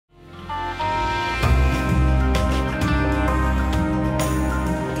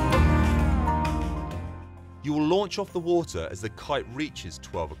launch off the water as the kite reaches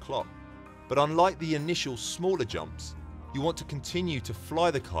 12 o'clock. But unlike the initial smaller jumps, you want to continue to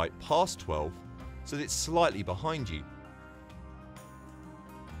fly the kite past 12 so that it's slightly behind you.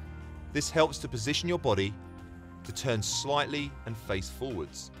 This helps to position your body to turn slightly and face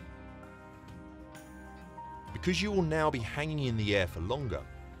forwards. Because you will now be hanging in the air for longer,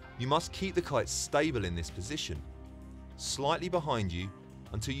 you must keep the kite stable in this position, slightly behind you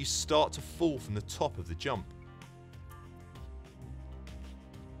until you start to fall from the top of the jump.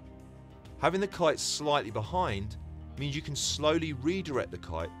 Having the kite slightly behind means you can slowly redirect the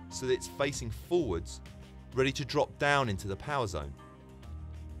kite so that it's facing forwards, ready to drop down into the power zone.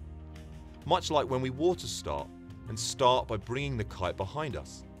 Much like when we water start and start by bringing the kite behind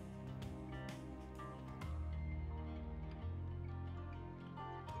us.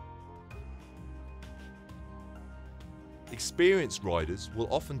 Experienced riders will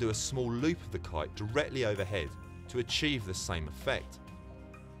often do a small loop of the kite directly overhead to achieve the same effect.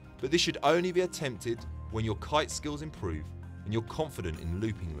 But this should only be attempted when your kite skills improve and you're confident in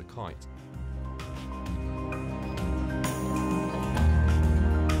looping the kite.